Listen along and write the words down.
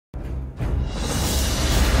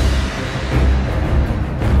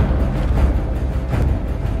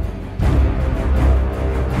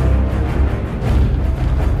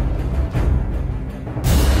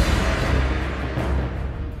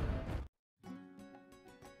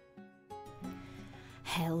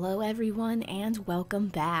Hello everyone and welcome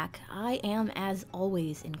back. I am as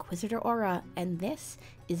always Inquisitor Aura and this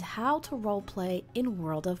is how to roleplay in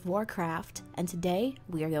World of Warcraft, and today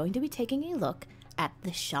we are going to be taking a look at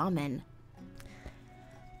the Shaman.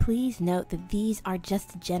 Please note that these are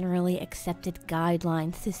just generally accepted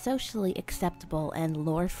guidelines to socially acceptable and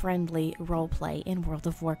lore-friendly roleplay in World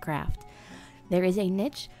of Warcraft. There is a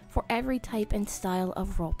niche for every type and style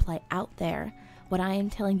of roleplay out there. What I am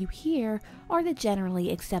telling you here are the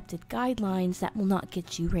generally accepted guidelines that will not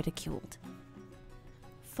get you ridiculed.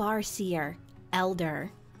 Farseer,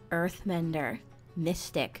 Elder, Earthmender,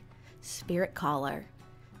 Mystic, Spirit Caller.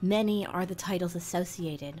 Many are the titles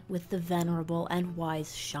associated with the venerable and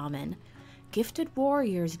wise Shaman. Gifted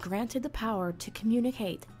warriors granted the power to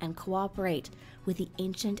communicate and cooperate with the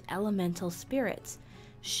ancient elemental spirits.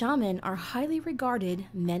 Shaman are highly regarded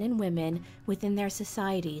men and women within their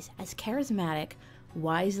societies as charismatic,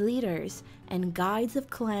 wise leaders and guides of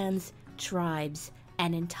clans, tribes,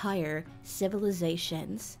 and entire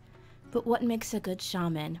civilizations. But what makes a good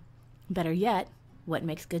shaman? Better yet, what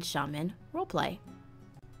makes good shaman roleplay?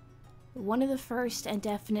 One of the first and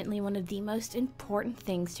definitely one of the most important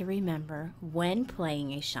things to remember when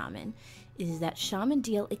playing a shaman is that shaman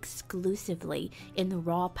deal exclusively in the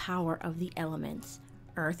raw power of the elements.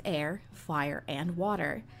 Earth, air, fire, and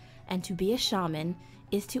water. And to be a shaman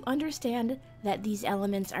is to understand that these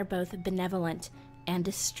elements are both benevolent and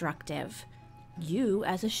destructive. You,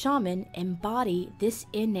 as a shaman, embody this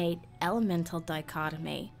innate elemental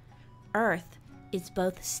dichotomy. Earth is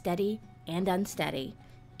both steady and unsteady.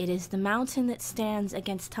 It is the mountain that stands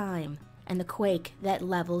against time, and the quake that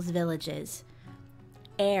levels villages.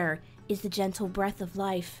 Air is the gentle breath of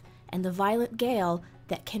life, and the violent gale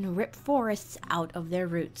that can rip forests out of their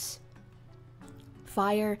roots.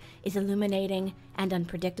 Fire is illuminating and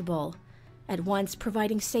unpredictable, at once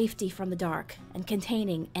providing safety from the dark and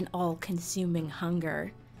containing an all-consuming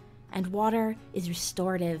hunger. And water is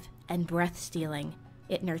restorative and breath-stealing.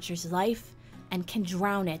 It nurtures life and can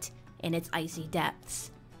drown it in its icy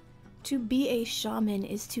depths. To be a shaman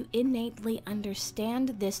is to innately understand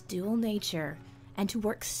this dual nature and to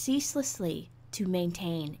work ceaselessly to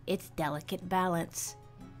maintain its delicate balance.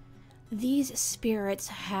 These spirits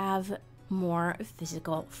have more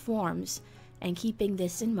physical forms, and keeping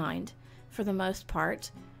this in mind, for the most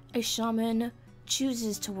part, a shaman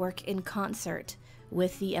chooses to work in concert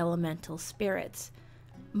with the elemental spirits.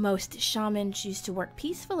 Most shamans choose to work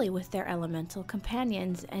peacefully with their elemental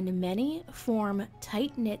companions, and many form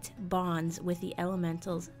tight-knit bonds with the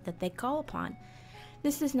elementals that they call upon.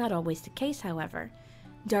 This is not always the case, however.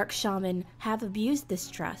 Dark shaman have abused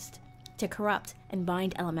this trust to corrupt and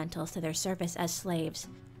bind elementals to their service as slaves.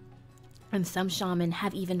 And some shaman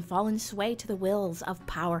have even fallen sway to the wills of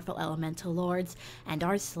powerful elemental lords and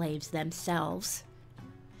are slaves themselves.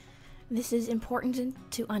 This is important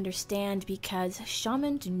to understand because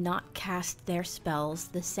shaman do not cast their spells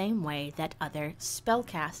the same way that other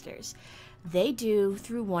spellcasters. They do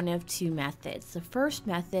through one of two methods. The first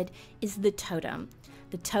method is the totem.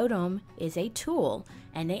 The totem is a tool,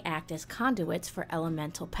 and they act as conduits for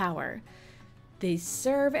elemental power. They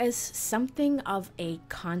serve as something of a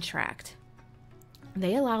contract.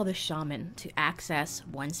 They allow the shaman to access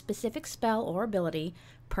one specific spell or ability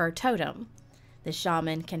per totem. The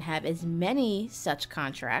shaman can have as many such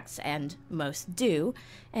contracts, and most do,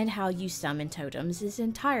 and how you summon totems is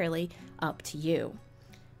entirely up to you.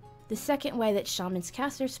 The second way that shamans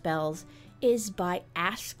cast their spells is by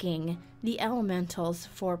asking the elementals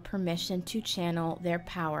for permission to channel their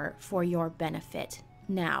power for your benefit.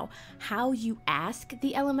 Now, how you ask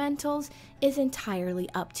the elementals is entirely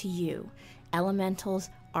up to you. Elementals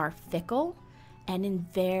are fickle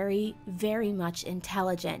and very, very much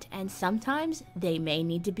intelligent, and sometimes they may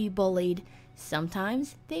need to be bullied,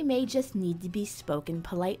 sometimes they may just need to be spoken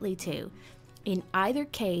politely to. In either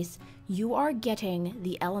case, you are getting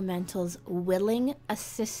the elementals' willing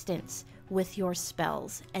assistance with your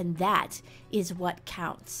spells, and that is what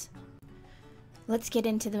counts. Let's get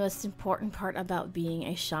into the most important part about being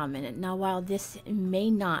a shaman. Now, while this may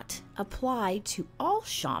not apply to all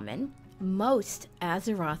shaman, most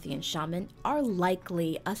Azerothian shaman are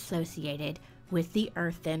likely associated with the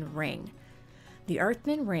Earthen Ring. The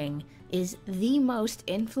Earthen Ring is the most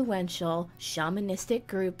influential shamanistic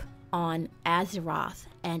group on Azeroth,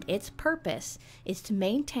 and its purpose is to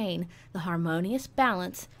maintain the harmonious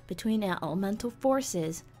balance between elemental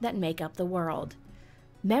forces that make up the world.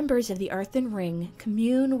 Members of the Earthen Ring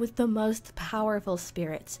commune with the most powerful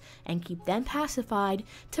spirits and keep them pacified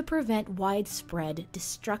to prevent widespread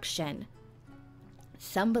destruction.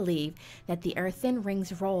 Some believe that the earthen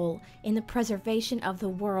ring's role in the preservation of the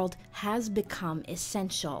world has become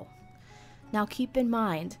essential. Now keep in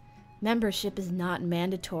mind, membership is not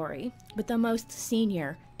mandatory, but the most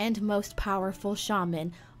senior and most powerful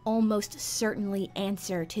shaman almost certainly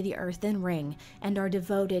answer to the earthen ring and are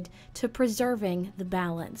devoted to preserving the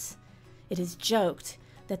balance. It is joked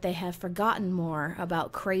that they have forgotten more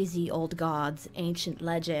about crazy old gods, ancient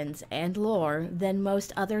legends, and lore than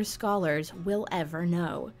most other scholars will ever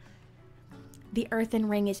know. The earthen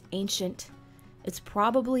ring is ancient. It's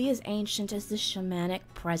probably as ancient as the shamanic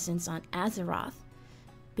presence on Azeroth,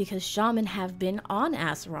 because shaman have been on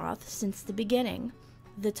Azeroth since the beginning.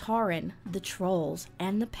 The Tauren, the Trolls,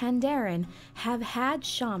 and the Pandaren have had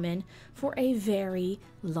shaman for a very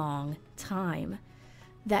long time.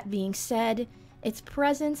 That being said, its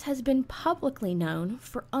presence has been publicly known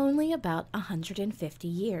for only about 150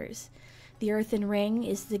 years. The Earthen Ring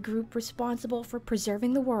is the group responsible for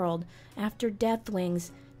preserving the world after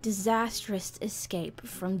Deathwing's disastrous escape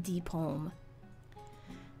from Deepholm.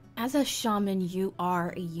 As a shaman, you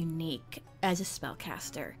are unique as a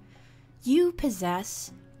spellcaster. You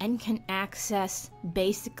possess and can access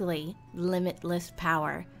basically limitless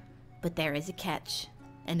power, but there is a catch,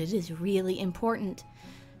 and it is really important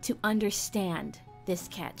to understand this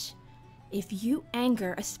catch. If you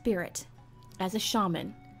anger a spirit as a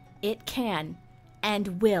shaman, it can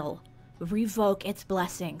and will revoke its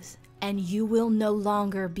blessings, and you will no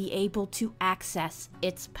longer be able to access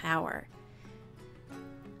its power.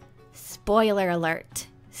 Spoiler alert!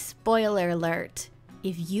 Spoiler alert!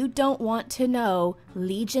 If you don't want to know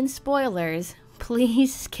Legion spoilers,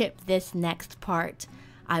 please skip this next part.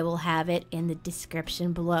 I will have it in the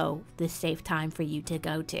description below, the safe time for you to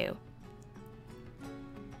go to.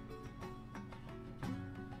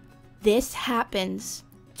 This happens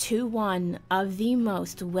to one of the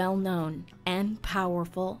most well-known and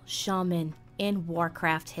powerful shaman in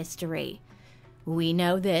Warcraft history. We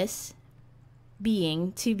know this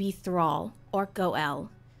being to be Thrall or Goel.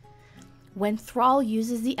 When Thrall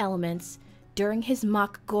uses the elements during his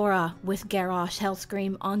Mach Gora with Garrosh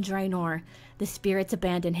Hellscream on Draenor, the spirits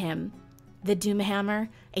abandon him. The Doomhammer,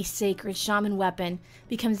 a sacred shaman weapon,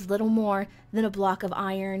 becomes little more than a block of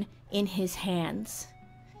iron in his hands.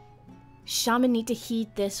 Shaman need to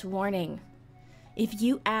heed this warning. If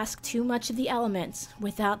you ask too much of the elements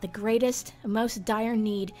without the greatest, most dire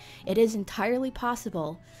need, it is entirely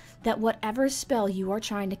possible that whatever spell you are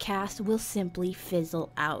trying to cast will simply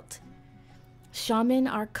fizzle out. Shaman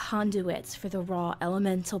are conduits for the raw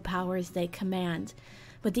elemental powers they command,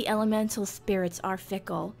 but the elemental spirits are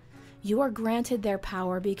fickle. You are granted their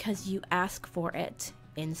power because you ask for it,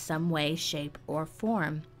 in some way, shape, or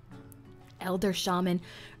form. Elder Shaman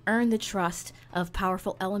earn the trust of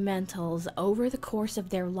powerful elementals over the course of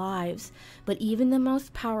their lives, but even the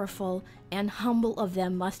most powerful and humble of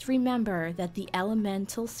them must remember that the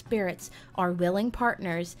elemental spirits are willing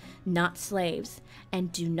partners, not slaves,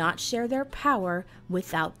 and do not share their power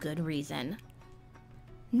without good reason.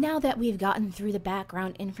 Now that we've gotten through the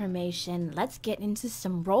background information, let's get into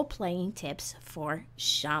some role-playing tips for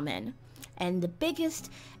Shaman. And the biggest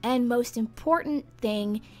and most important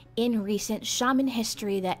thing in recent shaman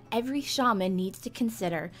history that every shaman needs to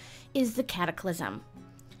consider is the Cataclysm.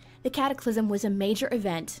 The Cataclysm was a major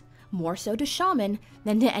event, more so to shaman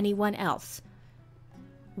than to anyone else.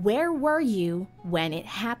 Where were you when it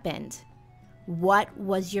happened? What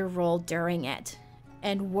was your role during it?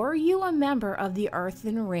 And were you a member of the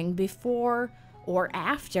Earthen Ring before or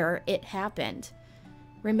after it happened?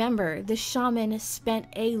 Remember, the shaman spent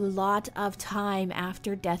a lot of time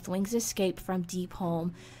after Deathwing's escape from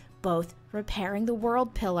Deepholm, both repairing the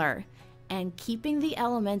World Pillar and keeping the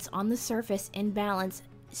elements on the surface in balance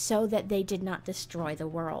so that they did not destroy the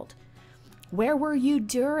world. Where were you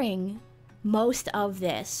during most of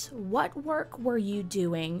this? What work were you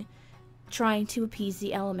doing trying to appease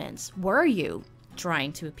the elements? Were you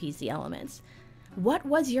trying to appease the elements? What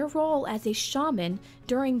was your role as a shaman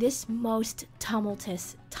during this most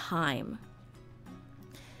tumultuous time?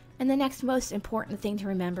 And the next most important thing to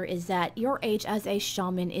remember is that your age as a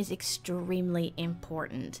shaman is extremely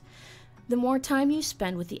important. The more time you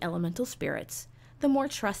spend with the elemental spirits, the more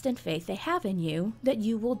trust and faith they have in you that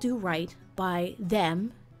you will do right by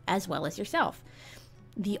them as well as yourself.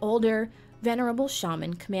 The older, venerable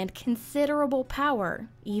shaman command considerable power,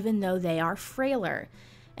 even though they are frailer.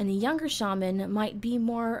 And the younger shaman might be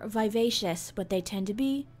more vivacious, but they tend to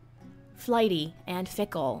be flighty and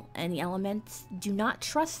fickle, and the elements do not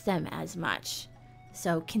trust them as much.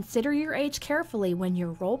 So consider your age carefully when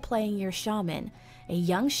you're role-playing your shaman. A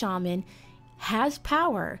young shaman has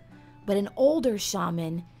power, but an older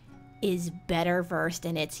shaman is better versed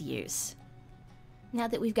in its use. Now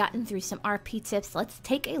that we've gotten through some RP tips, let's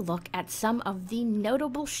take a look at some of the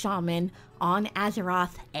notable shaman on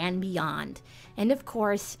Azeroth and beyond. And of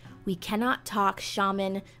course, we cannot talk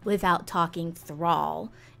shaman without talking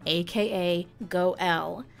Thrall, aka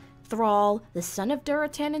Go'el. Thrall, the son of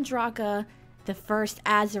Duratan and Draka, the first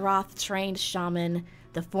Azeroth-trained shaman,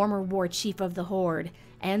 the former war chief of the Horde,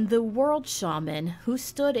 and the world shaman who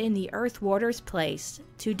stood in the Earth Warder's place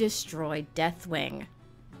to destroy Deathwing.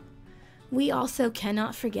 We also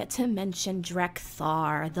cannot forget to mention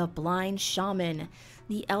Drekthar, the blind shaman,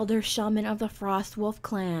 the elder shaman of the Frostwolf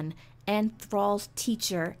clan, and Thrall's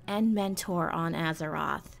teacher and mentor on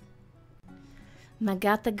Azeroth.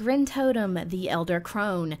 Magat the Grin Totem, the elder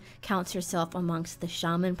crone, counts herself amongst the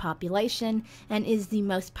shaman population and is the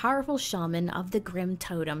most powerful shaman of the Grim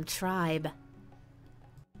Totem tribe.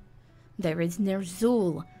 There is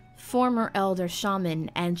Ner'zhul, former elder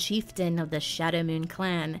shaman and chieftain of the Shadowmoon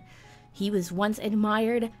clan. He was once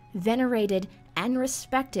admired, venerated, and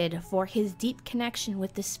respected for his deep connection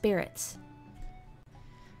with the spirits.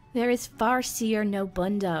 There is Farseer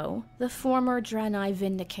Nobundo, the former Draenei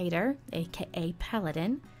Vindicator, aka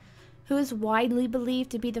Paladin, who is widely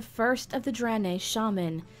believed to be the first of the Draenei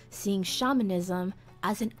shaman, seeing shamanism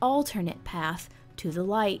as an alternate path to the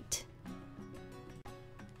light.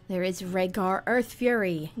 There is Rhaegar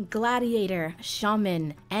Earthfury, gladiator,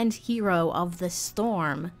 shaman, and hero of the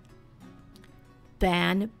storm.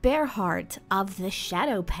 Ban Bearheart of the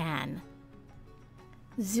Shadowpan.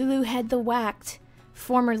 Zuluhead the Whacked,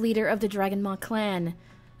 former leader of the Dragonmaw clan,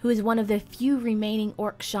 who is one of the few remaining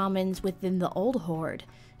orc shamans within the Old Horde,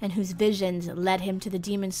 and whose visions led him to the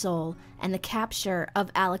Demon Soul and the capture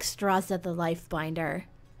of Alexstrasza the Lifebinder.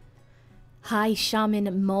 High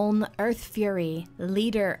Shaman Moln Earthfury,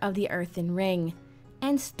 leader of the Earthen Ring,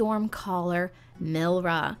 and Stormcaller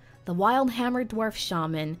Milra, the Wildhammer Dwarf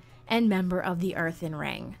shaman and member of the Earthen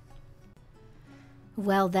Ring.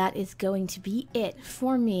 Well, that is going to be it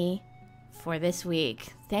for me for this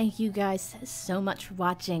week. Thank you guys so much for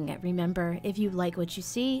watching. Remember, if you like what you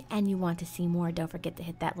see and you want to see more, don't forget to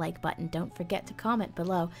hit that like button. Don't forget to comment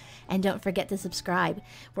below. And don't forget to subscribe.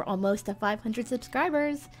 We're almost at 500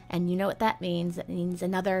 subscribers. And you know what that means. It means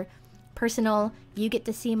another personal, you get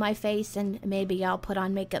to see my face, and maybe I'll put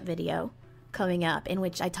on makeup video coming up in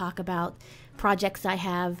which I talk about projects I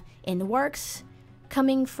have in the works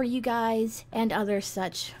coming for you guys and other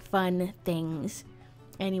such fun things.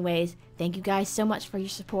 Anyways, thank you guys so much for your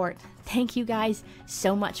support. Thank you guys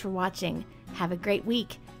so much for watching. Have a great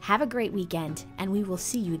week, have a great weekend, and we will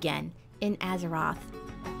see you again in Azeroth.